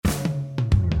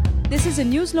This is a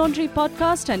News Laundry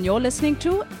podcast and you're listening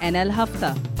to NL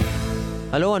Hafta.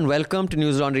 Hello and welcome to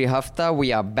News Laundry Hafta.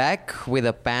 We are back with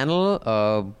a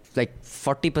panel, like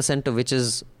 40% of which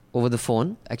is over the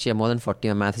phone. Actually, more than 40.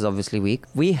 My math is obviously weak.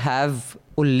 We have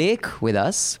Ullekh with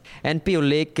us. NP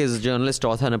Ullekh is a journalist,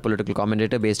 author and a political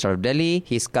commentator based out of Delhi.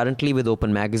 He's currently with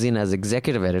Open Magazine as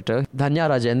executive editor. Dhanya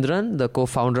Rajendran, the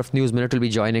co-founder of News Minute, will be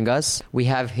joining us. We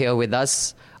have here with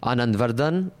us Anand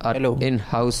Vardhan, our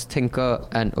in-house thinker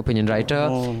and opinion writer.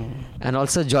 And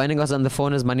also joining us on the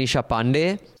phone is Manisha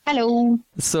Pandey. Hello.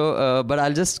 So, but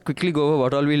I'll just quickly go over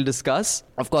what all we'll discuss.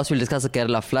 Of course, we'll discuss the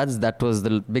Kerala floods. That was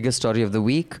the biggest story of the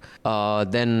week.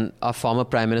 Then our former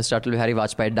Prime Minister Atal Bihari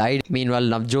Vajpayee died. Meanwhile,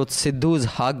 Navjot Sidhu's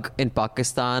hug in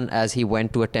Pakistan as he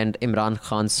went to attend Imran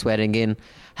Khan's swearing in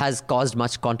has caused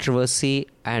much controversy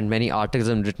and many articles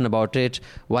have been written about it.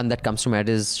 One that comes from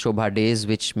is Shobha Days,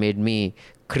 which made me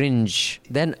cringe.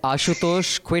 Then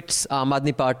Ashutosh quits Aam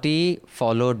Aadmi Party,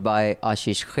 followed by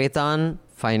Ashish Khaitan.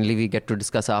 Finally, we get to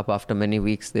discuss AAP after many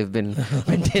weeks. They've been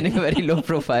maintaining a very low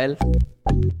profile.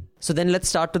 So then let's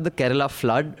start with the Kerala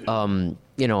flood.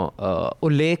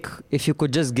 Ullekh, if you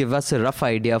could just give us a rough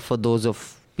idea for those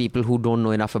of people who don't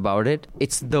know enough about it.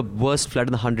 It's the worst flood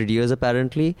in 100 years,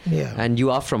 apparently. Yeah. And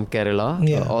you are from Kerala,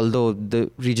 although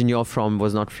the region you're from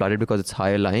was not flooded because it's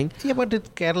higher lying. Yeah, but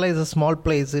Kerala is a small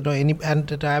place,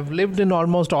 and I've lived in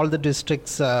almost all the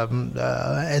districts,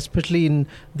 especially in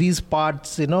these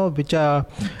parts, which are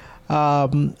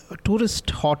tourist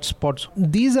hotspots.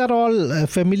 These are all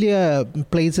familiar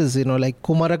places, like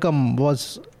Kumarakam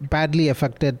was badly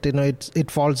affected.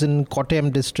 It falls in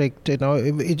Kottayam district.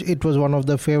 It was one of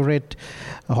the favorite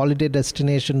holiday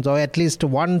destinations, or at least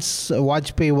once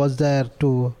Vajpayee was there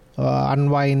to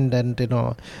unwind and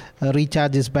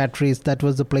recharge his batteries. That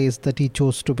was the place that he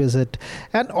chose to visit.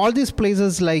 And all these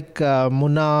places like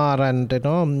Munnar and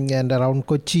around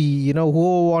Kochi,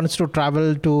 who wants to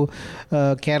travel to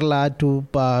Kerala to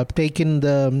take in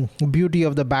the beauty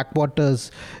of the backwaters,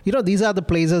 these are the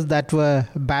places that were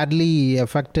badly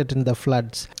affected in the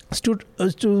floods.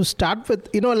 To start with,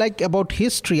 about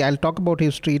history, I'll talk about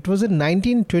history. It was in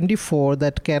 1924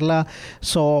 that Kerala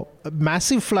saw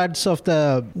massive floods of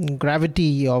the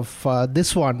gravity of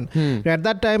this one. At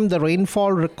that time, the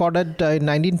rainfall recorded in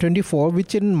 1924,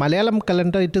 which in Malayalam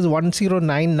calendar, it is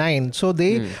 1099. So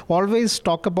they always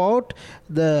talk about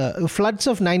the floods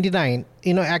of 99.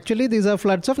 Actually, these are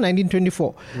floods of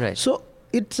 1924. Right. So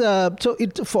it's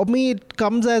for me it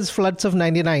comes as floods of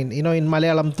 99 in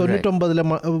Malayalam 99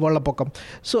 Vellapokkam.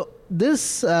 So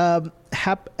this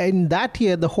in that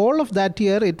year, the whole of that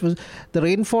year, the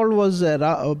rainfall was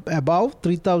above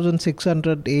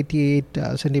 3,688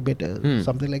 centimeters,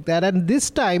 something like that. And this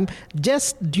time,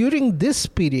 just during this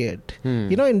period,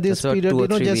 in this period,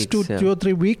 just two or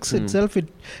 3 weeks itself, it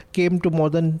came to more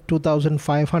than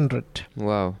 2,500.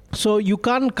 Wow! So you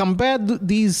can't compare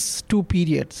these two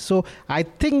periods. So I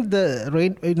think the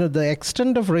rain, the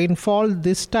extent of rainfall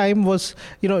this time was,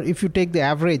 if you take the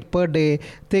average per day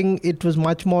thing, it was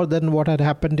much more than what had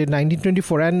happened in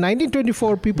 1924. And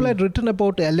 1924, people had written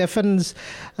about elephants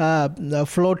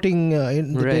floating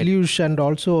in the deluge, and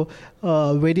also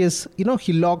various,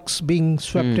 hillocks being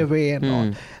swept away and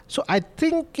all. So I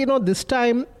think, this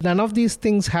time, none of these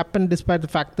things happened despite the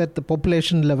fact that the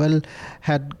population level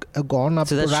had gone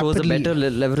up rapidly. So that shows a better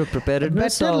level of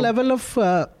preparedness? Better level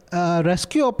of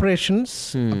rescue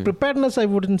operations. Preparedness, I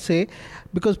wouldn't say,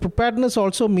 because preparedness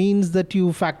also means that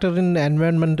you factor in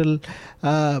environmental,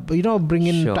 bring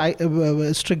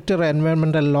in stricter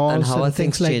environmental laws and how and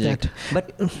things like changing?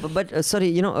 that. But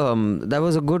sorry, that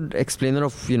was a good explainer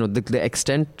of the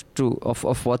extent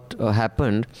of what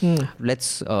happened.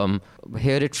 Let's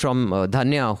hear it from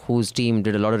Dhanya, whose team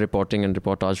did a lot of reporting and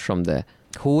reportage from there,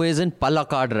 who is in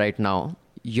Palakkad right now.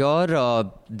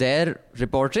 You're there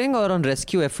reporting or on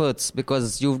rescue efforts?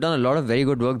 Because you've done a lot of very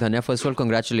good work, Dhanya. First of all,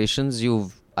 congratulations.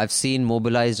 I've seen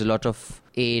mobilized a lot of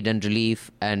aid and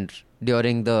relief, and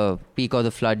during the peak of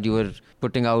the flood, you were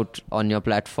putting out on your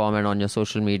platform and on your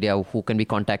social media who can be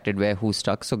contacted, who's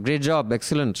stuck. So great job.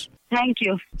 Excellent. Thank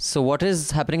you. So what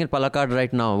is happening in Palakkad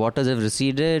right now? Waters have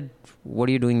receded. What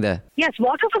are you doing there? Yes,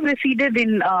 waters have receded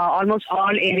in almost all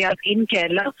areas in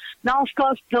Kerala. Now, of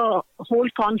course, the whole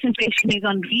concentration is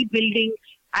on rebuilding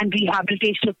and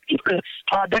rehabilitation of people.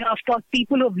 There are, of course,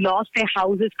 people who have lost their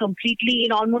houses completely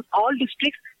in almost all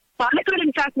districts. Palakkad,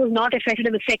 in fact, was not affected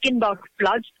in the second bout of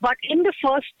floods, but in the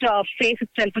first phase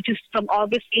itself, which is from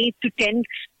August 8th to 10th,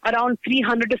 around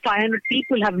 300 to 500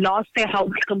 people have lost their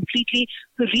houses completely.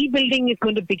 So rebuilding is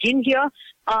going to begin here.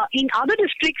 In other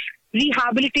districts,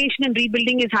 rehabilitation and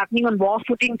rebuilding is happening on war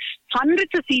footing.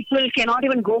 Hundreds of people cannot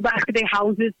even go back to their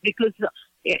houses because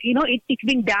it's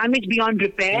been damaged beyond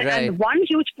repair. Right. And one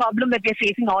huge problem that we're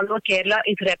facing all over Kerala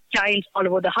is reptiles all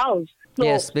over the house. So,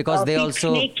 Yes, because they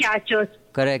also... snake catchers.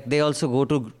 Correct. They also go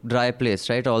to dry place,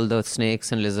 right? All the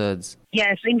snakes and lizards.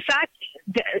 Yes, in fact,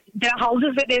 there are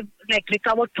houses where they've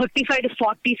recovered 35 to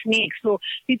 40 snakes. So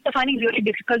people are finding it really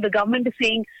difficult. The government is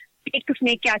saying, take the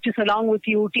snake catchers along with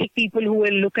you. Take people who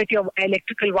will look at your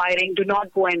electrical wiring. Do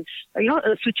not go and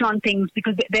switch on things,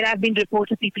 because there have been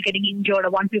reports of people getting injured or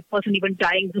one person even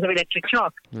dying because of electric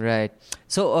shock. Right.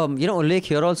 So, Ullekh,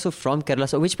 you're also from Kerala.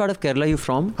 So which part of Kerala are you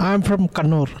from? I'm from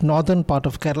Kannur, northern part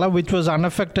of Kerala, which was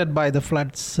unaffected by the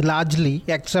floods largely,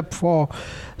 except for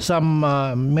some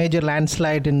major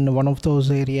landslide in one of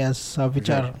those areas which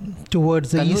are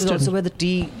towards the Kannur eastern. is also where the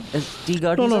tea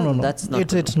gardens are? No. That's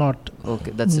not. It's not.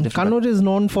 Okay, that's a different. Kannur is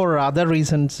known for other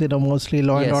reasons, mostly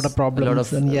law and order problems. A lot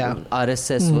of and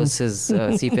RSS versus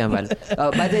CPM.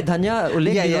 By the way, Dhanya,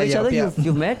 Ullekh, you know each other? Yeah.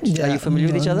 You've met? Are you familiar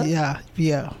with each other?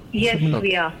 Yeah. Yes,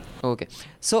 we are. Okay.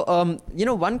 So,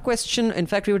 one question, in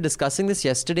fact, we were discussing this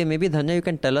yesterday. Maybe, Dhanya, you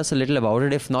can tell us a little about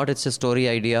it. If not, it's a story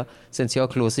idea. Since you're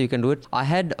closer, you can do it.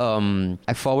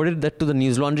 I forwarded that to the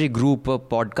News Laundry group, a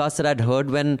podcast that I'd heard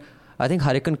when I think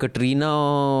Hurricane Katrina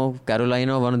or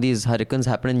Carolina, one of these hurricanes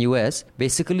happened in US.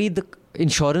 Basically, the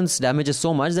insurance damage is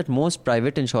so much that most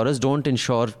private insurers don't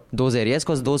insure those areas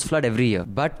because those flood every year.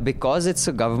 But because it's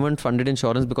a government-funded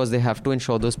insurance, because they have to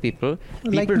insure those people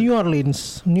like New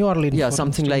Orleans. Yeah,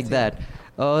 something like that.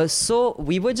 So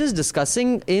we were just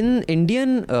discussing in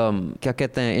Indian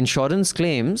insurance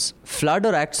claims, flood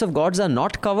or acts of gods are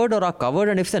not covered or are covered,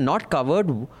 and if they're not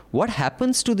covered, what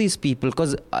happens to these people?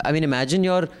 Because I mean, imagine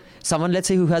you're someone, let's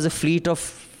say, who has a fleet of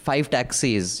 5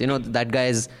 taxis. That guy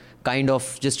is kind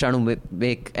of just trying to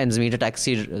make ends meet, a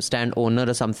taxi stand owner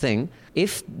or something.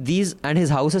 If these and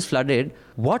his house is flooded,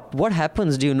 what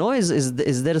happens? Do you know?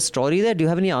 Is there a story there? Do you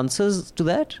have any answers to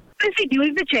that? See,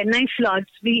 during the Chennai floods,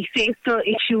 we faced the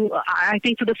issue, I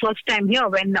think, for the first time here,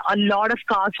 when a lot of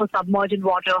cars were submerged in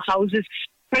water, houses.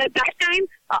 But at that time,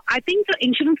 I think the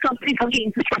insurance companies only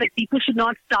insisted that people should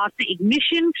not start the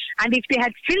ignition, and if they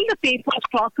had filled the papers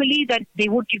properly, that they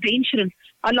would give the insurance.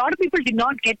 A lot of people did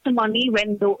not get the money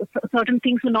when certain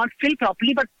things were not filled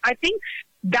properly, but I think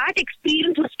that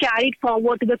experience was carried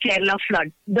forward to the Kerala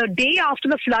flood. The day after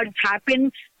the floods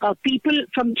happened, people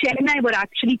from Chennai were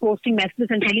actually posting messages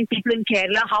and telling people in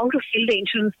Kerala how to fill the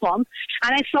insurance forms.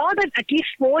 And I saw that at least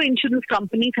 4 insurance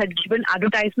companies had given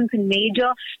advertisements in major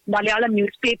Malayalam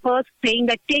newspapers saying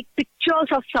that take pictures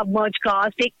of submerged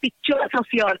cars, take pictures of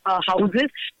your houses,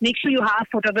 make sure you have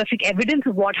photographic evidence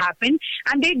of what happened.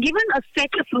 And they'd given a set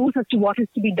of rules as to what is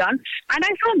to be done. And I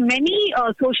saw many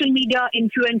social media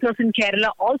influencers in Kerala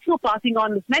also passing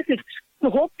on this message. So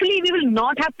hopefully we will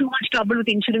not have too much trouble with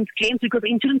insurance claims, because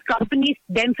insurance companies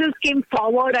themselves came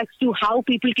forward as to how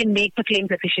people can make the claims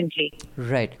efficiently.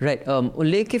 Right.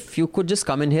 Ullekh, if you could just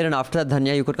come in here, and after that,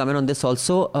 Dhanya, you could come in on this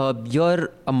also.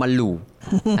 You're a Mallu.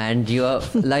 And you're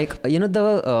like,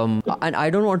 and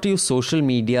I don't want to use social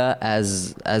media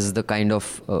as the kind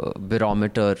of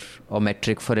barometer or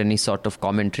metric for any sort of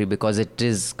commentary, because it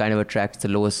is kind of attracts the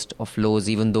lowest of lows,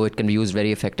 even though it can be used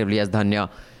very effectively, as Dhanya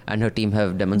and her team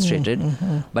have demonstrated.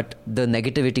 But the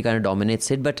negativity kind of dominates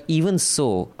it. But even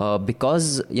so,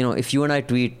 because, if you and I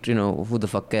tweet, who the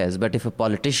fuck cares? But if a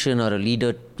politician or a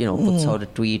leader, puts out a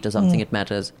tweet or something, it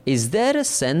matters. Is there a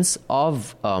sense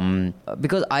of,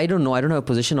 because I don't have a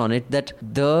position on it, that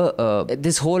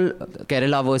this whole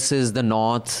Kerala versus the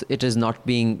North, it is not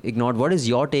being ignored. What is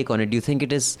your take on it? Do you think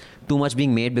it is too much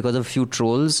being made because of a few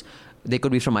trolls? They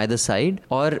could be from either side.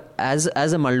 Or as a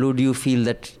Mallu, do you feel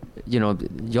that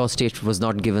your state was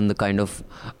not given the kind of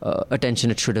attention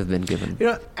it should have been given?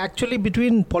 Actually,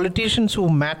 between politicians who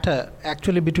matter,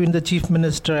 actually between the chief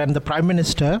minister and the prime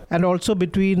minister, and also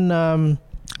between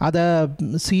other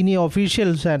senior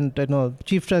officials and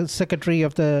chief secretary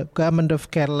of the government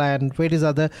of Kerala and various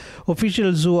other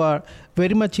officials who are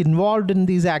very much involved in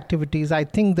these activities, I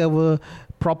think there was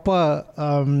proper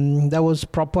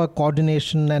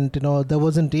coordination, and there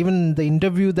wasn't even the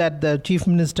interview that the chief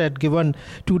minister had given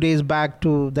 2 days back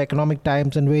to the Economic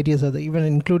Times and various other, even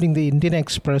including the Indian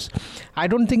Express. I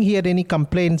don't think he had any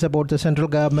complaints about the central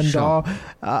government or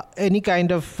any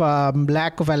kind of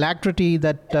lack of alacrity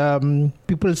that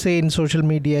people say in social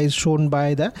media is shown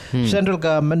by the central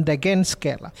government against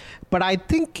Kerala. But I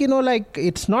think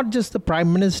it's not just the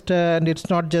prime minister, and it's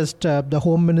not just the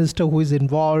home minister who is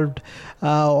involved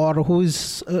or who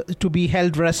is to be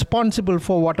held responsible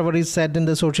for whatever is said in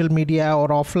the social media or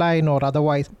offline or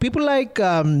otherwise. People like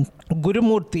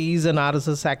Gurumurthy is an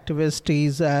RSS activist.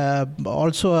 He's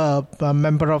also a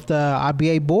member of the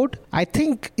RBI board. I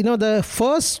think the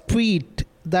first tweet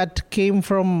that came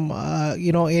from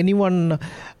anyone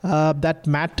that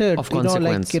mattered, of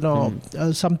consequence.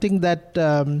 Something that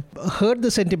hurt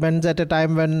the sentiments at a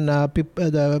time when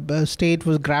the state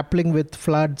was grappling with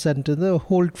floods and the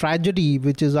whole tragedy,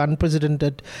 which is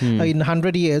unprecedented in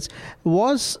 100 years,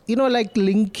 was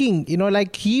linking.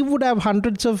 He would have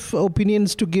hundreds of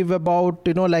opinions to give about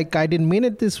I didn't mean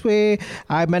it this way,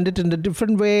 I meant it in a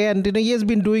different way, and he has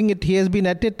been doing it. He has been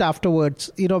at it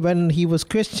afterwards. When he was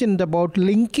questioned about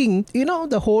linking,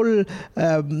 the whole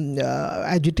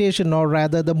agitation, or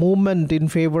rather the movement in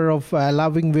favor of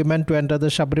allowing women to enter the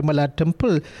Sabrimala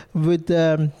temple with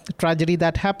the tragedy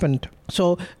that happened.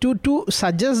 So to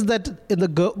suggest that the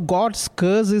God's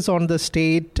curse is on the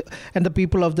state and the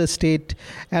people of the state,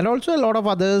 and also a lot of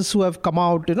others who have come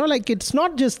out, it's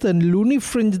not just the loony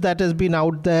fringe that has been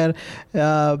out there,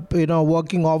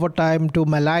 working overtime to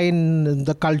malign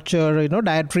the culture,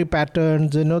 dietary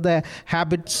patterns, the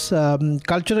habits,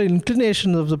 cultural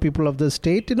inclinations of the people of the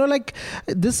state,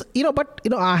 this, but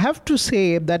I have to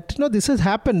say that this has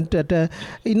happened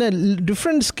in a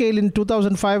different scale in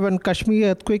 2005 when Kashmir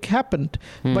earthquake happened.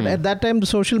 But at that time, the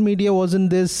social media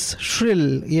wasn't this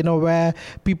shrill, where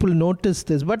people noticed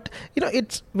this. But,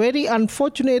 it's very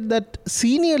unfortunate that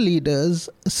senior leaders,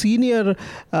 senior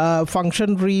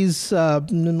functionaries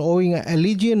owing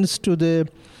allegiance to the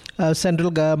central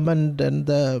government and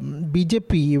the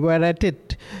BJP were at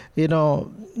it,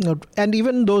 and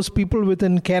even those people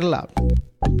within Kerala.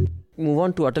 Move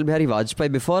on to Atal Bihari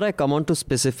Vajpayee. Before I come on to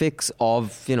specifics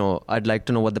of, I'd like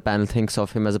to know what the panel thinks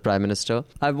of him as a Prime Minister.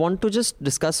 I want to just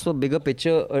discuss a bigger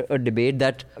picture, a debate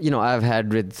that, I've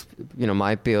had with,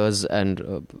 my peers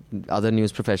and other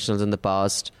news professionals in the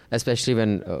past, especially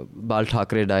when Bal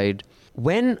Thackeray died.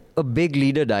 When a big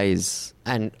leader dies,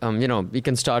 and, we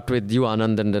can start with you,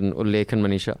 Anand, and then Ullekh and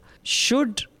Manisha.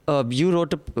 You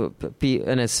wrote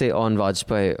an essay on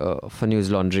Vajpayee for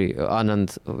News Laundry,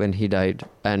 Anand, when he died,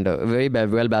 and a very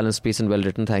well-balanced piece and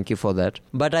well-written. Thank you for that.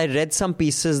 But I read some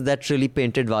pieces that really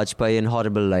painted Vajpayee in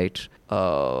horrible light.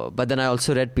 But then I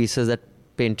also read pieces that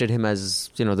painted him as,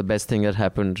 the best thing that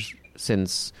happened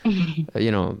since,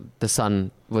 the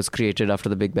sun was created after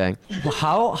the Big Bang.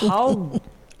 How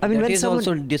I mean, that when is someone...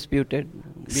 also disputed.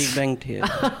 Big Bang Theory.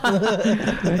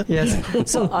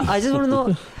 Yes. So I just want to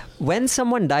know, when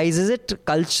someone dies, is it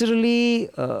culturally,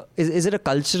 is it a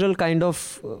cultural kind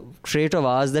of trait of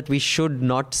ours that we should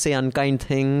not say unkind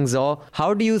things? Or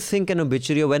how do you think an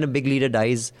obituary, or when a big leader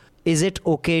dies, is it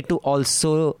okay to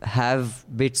also have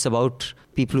bits about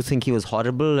people who think he was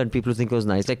horrible and people who think he was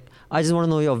nice? I just want to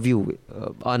know your view,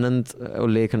 Anand,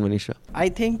 Ullekh and Manisha. I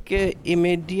think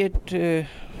immediate,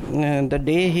 the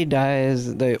day he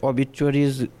dies, the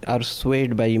obituaries are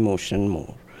swayed by emotion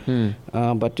more.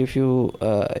 But if you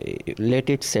let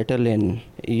it settle in,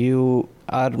 you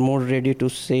are more ready to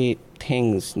say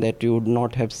things that you would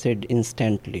not have said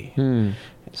instantly.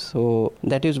 So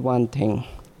that is one thing.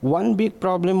 One big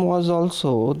problem was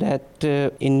also that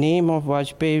in name of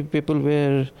Vajpayee, people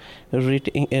were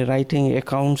writing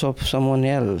accounts of someone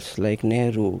else, like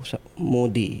Nehru,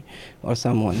 Modi, or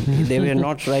someone. They were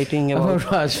not writing about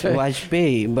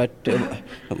Vajpayee,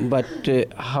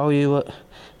 but how you were.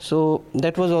 So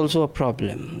that was also a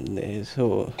problem.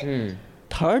 So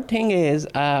third thing is,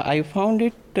 I found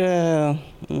it,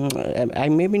 I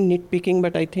may be nitpicking,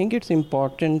 but I think it's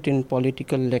important in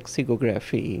political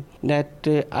lexicography that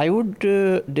I would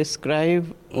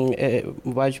describe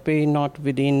Vajpayee not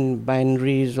within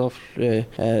binaries of,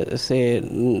 say,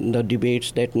 the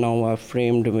debates that now are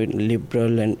framed with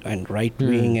liberal and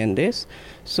right-wing and this.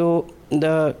 So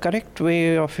the correct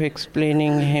way of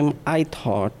explaining him, I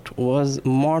thought, was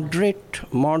moderate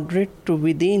to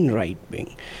within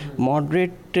right-wing,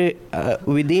 moderate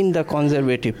within the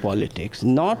conservative politics.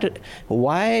 Not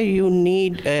why you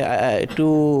need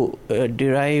to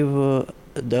derive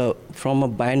from a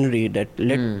binary that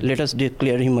let us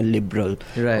declare him a liberal,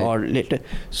 right. Or later.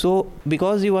 So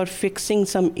because you are fixing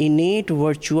some innate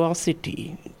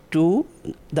virtuosity to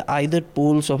the either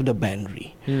poles of the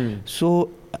binary.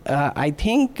 So I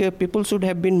think people should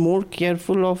have been more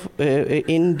careful of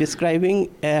in describing,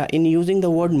 in using the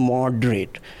word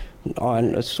moderate.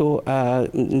 So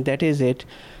that is it.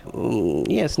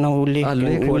 Yes, now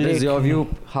Ullekh, what is your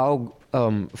view? How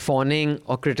fawning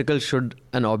or critical should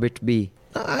an obit be?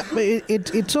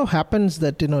 It so happens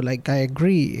that, I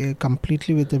agree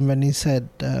completely with him when he said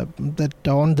that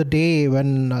on the day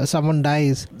when someone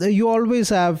dies, you always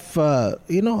have,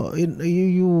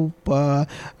 you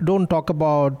don't talk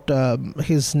about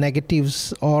his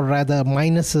negatives, or rather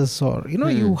minuses, or,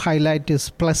 you highlight his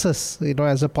pluses,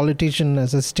 as a politician,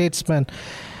 as a statesman.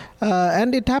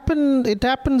 And it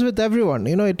happens with everyone.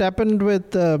 It happened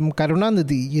with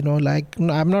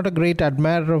Karunanidhi. I'm not a great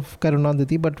admirer of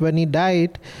Karunanidhi, but when he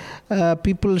died,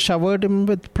 people showered him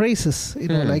with praises.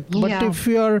 But if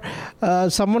you're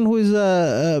someone who is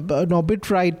an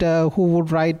obit writer who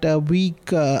would write a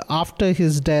week after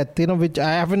his death, which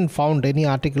I haven't found any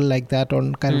article like that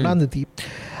on Karunanidhi.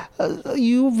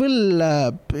 You will,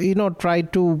 try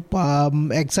to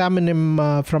examine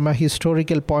him from a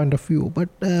historical point of view. But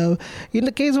in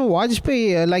the case of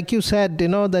Vajpayee, like you said,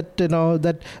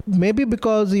 that maybe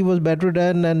because he was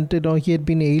bedridden and he had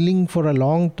been ailing for a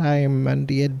long time and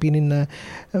he had been in a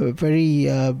very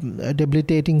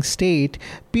debilitating state,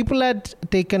 people had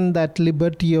taken that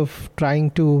liberty of trying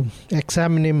to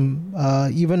examine him,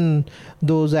 even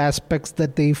those aspects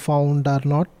that they found are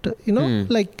not,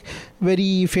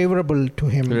 very favorable to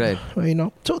him. Right.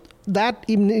 So that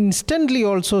instantly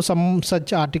also some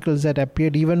such articles that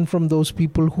appeared even from those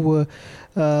people who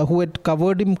had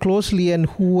covered him closely and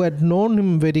who had known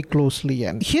him very closely.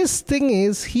 And his thing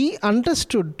is, he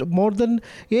understood more than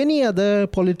any other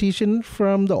politician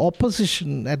from the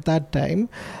opposition at that time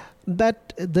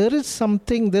that there is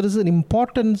an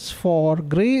importance,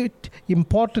 great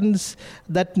importance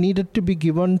that needed to be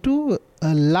given to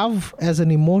love as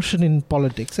an emotion in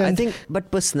politics. And I think,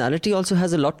 but personality also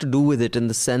has a lot to do with it, in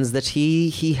the sense that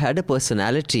he had a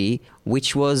personality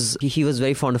which was, he was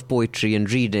very fond of poetry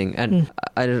and reading. And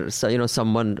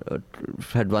someone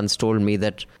had once told me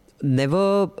that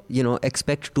never,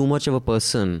 expect too much of a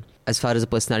person as far as a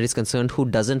personality is concerned who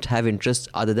doesn't have interest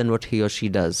other than what he or she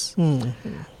does.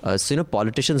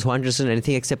 Politicians who aren't interested in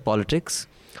anything except politics.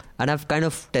 And I've kind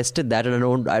of tested that,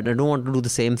 and I don't want to do the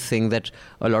same thing that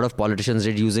a lot of politicians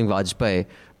did using Vajpayee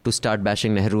to start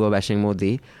bashing Nehru or bashing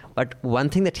Modi. But one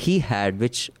thing that he had,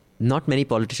 which not many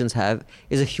politicians have,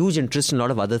 is a huge interest in a lot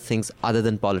of other things other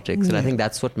than politics. And I think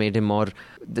that's what made him more,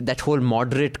 that whole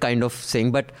moderate kind of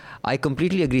thing. But I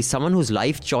completely agree. Someone whose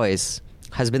life choice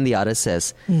has been the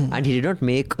RSS, and he did not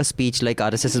make a speech like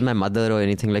RSS is my mother or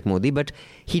anything like Modi, but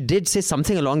he did say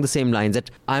something along the same lines, that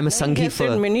I'm a Sanghi for... He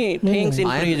said many things in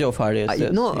praise of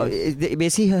RSS.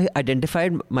 Basically he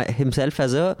identified himself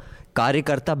as a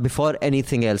Karyakarta before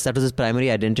anything else. That was his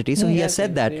primary identity. So he has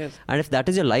said that. Yes. And if that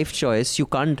is your life choice, you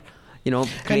can't claim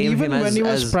and even him as... when he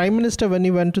was Prime Minister, when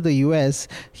he went to the US,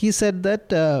 he said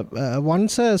that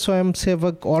once a Swayam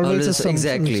Sevak, always a Swayam Sevak.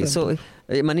 Exactly. So...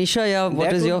 Manisha,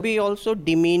 what is your... That would be also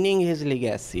demeaning his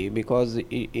legacy, because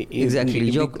exactly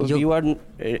you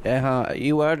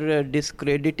are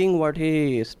discrediting what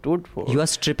he stood for. You are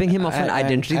stripping him of an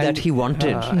identity that he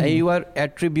wanted. You are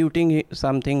attributing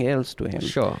something else to him.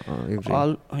 Sure.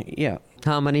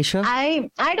 Manisha? I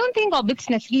don't think obits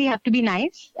necessarily have to be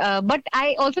nice, but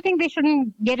I also think they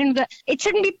shouldn't get into it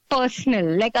shouldn't be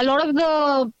personal. Like a lot of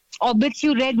the obits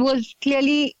you read was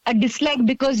clearly a dislike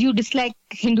because you dislike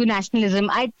Hindu nationalism.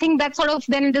 I think that sort of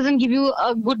then doesn't give you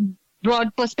a good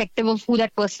broad perspective of who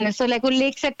that person is. So like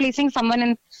Lake said, placing someone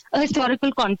in a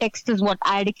historical context is what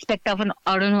I'd expect out of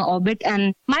an obit.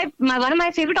 And my one of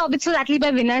my favorite obits was actually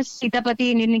by Vinay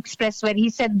Sitapati in Indian Express, where he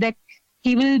said that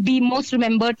he will be most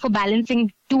remembered for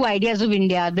balancing two ideas of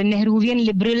India, the Nehruvian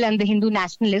liberal and the Hindu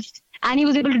nationalist. And he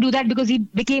was able to do that because he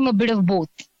became a bit of both.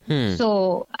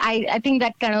 So I think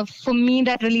that kind of, for me,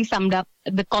 that really summed up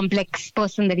the complex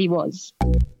person that he was.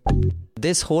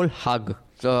 This whole hug,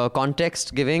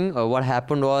 context giving, what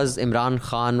happened was Imran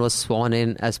Khan was sworn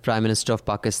in as Prime Minister of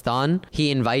Pakistan.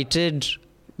 He invited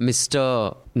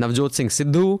Mr. Navjot Singh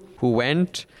Sidhu, who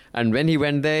went. And when he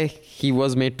went there, he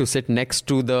was made to sit next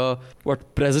to the,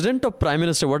 president or prime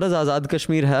minister? What does Azad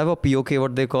Kashmir have, or POK,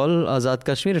 what they call Azad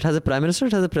Kashmir? It has a prime minister,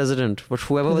 it has a president. But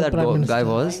whoever that guy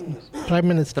was. Prime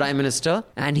Minister. Prime Minister.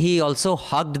 And he also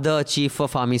hugged the Chief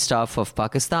of Army Staff of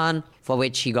Pakistan, for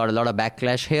which he got a lot of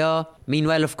backlash here.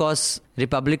 Meanwhile, of course,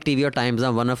 Republic TV or Times,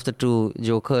 one of the two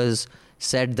jokers,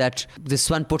 said that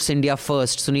this one puts India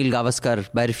first, Sunil Gavaskar,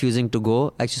 by refusing to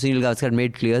go. Actually, Sunil Gavaskar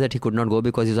made clear that he could not go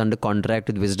because he was under contract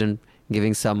with Wisden,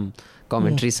 giving some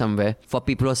commentary somewhere for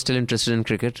people who are still interested in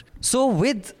cricket. So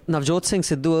with Navjot Singh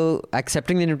Sidhu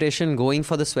accepting the invitation, going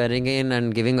for the swearing in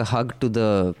and giving a hug to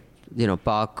the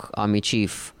Pak Army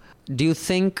Chief, do you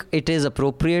think it is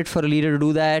appropriate for a leader to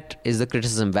do that? Is the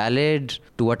criticism valid?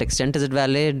 To what extent is it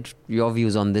valid? Your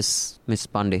views on this, Ms.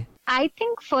 Pandey? I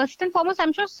think first and foremost,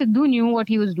 I'm sure Sidhu knew what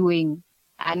he was doing,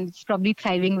 and it's probably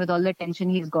thriving with all the attention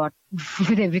he's got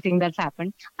with everything that's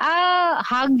happened.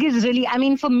 Hug is really,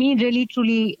 for me, really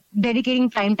truly dedicating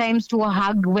prime times to a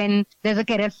hug when there's a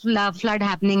Kerala flood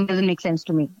happening doesn't make sense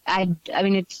to me.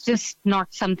 It's just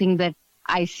not something that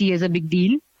I see as a big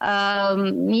deal.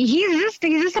 He's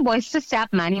just a boisterous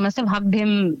chap, man. He must have hugged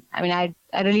him. I mean,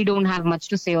 I really don't have much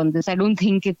to say on this. I don't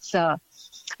think it's.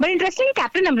 But interestingly,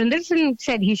 Captain Amrinder Singh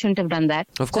said he shouldn't have done that.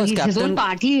 Of course, his own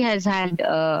party has had.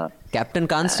 Captain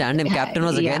can't stand him. Captain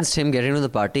was against him getting to the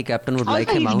party. Captain would also, like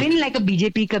him out. He's been like a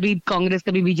BJP, kabhi Congress,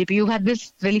 kabhi BJP. You've had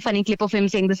this really funny clip of him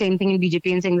saying the same thing in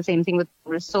BJP and saying the same thing with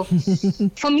Congress. So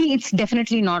for me, it's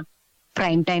definitely not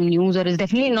prime time news, or it's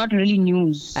definitely not really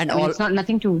news. And it's not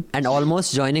nothing to. And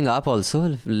almost joining up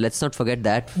also. Let's not forget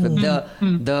that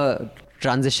the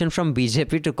transition from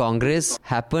BJP to Congress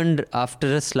happened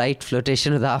after a slight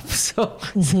flirtation with AAP. So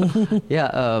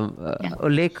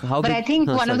Ulekh, how But big? I think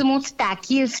one of the most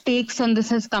tackiest takes on this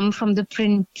has come from the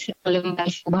print column by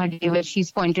Shobha De, where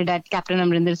she's pointed at Captain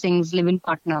Amrinder Singh's live-in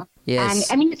partner. Yes.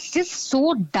 And I mean, it's just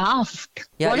so daft.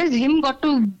 Yeah. What is him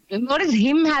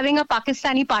having a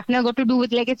Pakistani partner got to do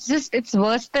with, like, it's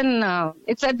worse than,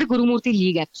 it's at the Gurumurthy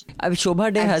League, actually.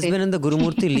 Shobha De has been in the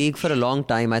Gurumurthy League for a long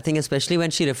time. I think especially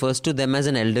when she refers to them as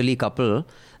an elderly couple,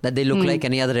 that they look like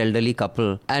any other elderly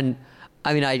couple. And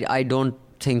I mean, I don't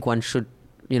think one should,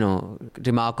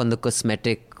 remark on the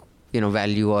cosmetic,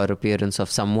 value or appearance of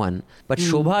someone. But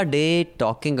Shobha De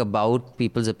talking about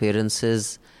people's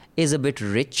appearances is a bit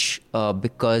rich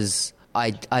because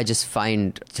I just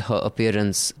find her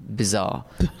appearance bizarre.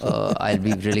 I'll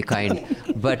be really kind.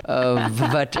 But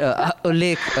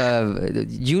Ulekh,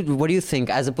 what do you think?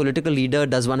 As a political leader,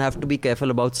 does one have to be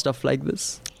careful about stuff like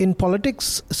this? In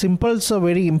politics, symbols are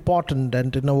very important,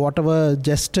 and whatever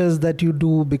gestures that you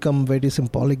do become very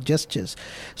symbolic gestures.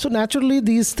 So naturally,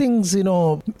 these things,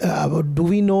 do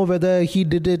we know whether he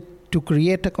did it to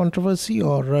create a controversy,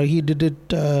 or he did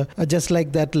it just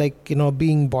like that,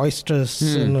 being boisterous,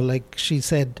 like she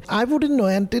said? I wouldn't know.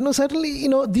 And certainly,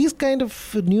 these kind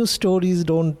of news stories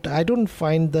I don't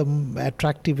find them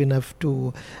attractive enough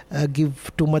to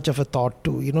give too much of a thought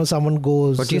to. Someone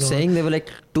goes. What you're saying, there were like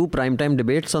 2 primetime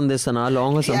debates on this, an hour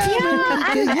long or something.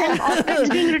 And op-eds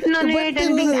being written on it,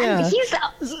 and he's.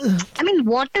 I mean,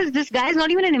 what is this guy? Is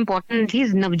not even an important.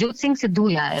 He's Navjot Singh Sidhu,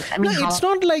 yaar. I mean, it's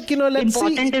not like let's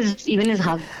important see. is even his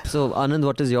hug. So, Anand,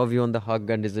 what is your view on the hug,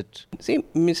 and is it? See,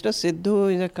 Mr.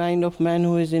 Sidhu is a kind of man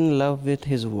who is in love with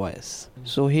his voice.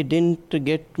 So he didn't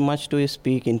get much to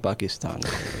speak in Pakistan.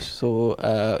 So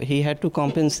he had to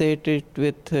compensate it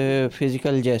with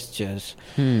physical gestures.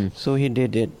 So he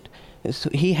did it.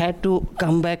 So he had to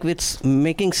come back with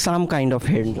making some kind of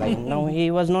headline. Now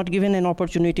he was not given an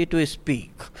opportunity to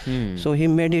speak. So he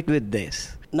made it with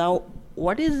this. Now,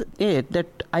 what is it that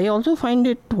I also find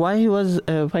it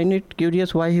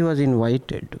curious why he was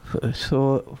invited.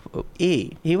 So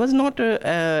he was not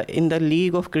in the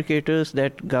league of cricketers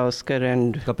that Gavaskar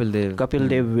and Kapil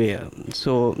Dev were.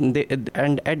 So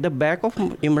and at the back of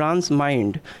Imran's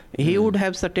mind, he would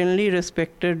have certainly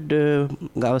respected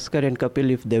Gavaskar and Kapil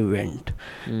if they went.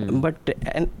 But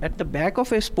at the back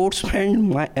of a sportsman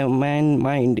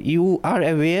mind, you are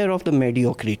aware of the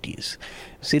mediocrities.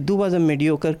 Sidhu was a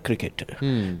mediocre cricketer.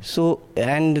 So,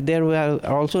 and there were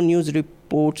also news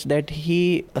reports that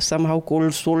he somehow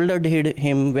cold-shouldered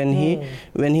him when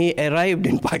he arrived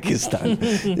in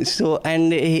Pakistan. So,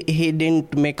 and he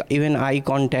didn't make even eye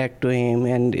contact to him.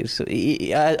 And so,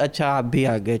 acha aap bhi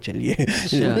aage chaliye.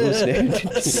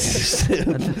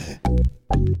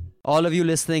 All of you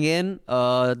listening in,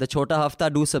 the Chota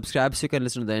Hafta, do subscribe so you can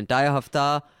listen to the entire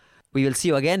Hafta. We will see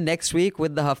you again next week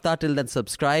with the Hafta. Till then,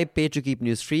 subscribe, pay to keep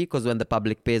news free, because when the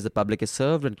public pays, the public is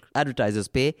served. When advertisers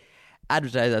pay,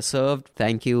 advertisers are served.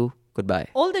 Thank you. Goodbye.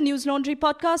 All the News Laundry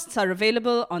podcasts are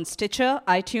available on Stitcher,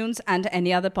 iTunes, and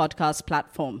any other podcast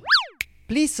platform.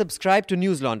 Please subscribe to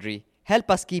News Laundry. Help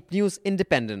us keep news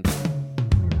independent.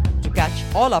 To catch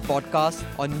all our podcasts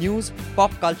on news,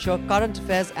 pop culture, current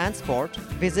affairs, and sport,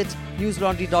 visit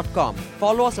newslaundry.com.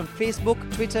 Follow us on Facebook,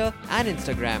 Twitter, and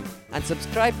Instagram, and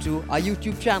subscribe to our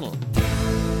YouTube channel.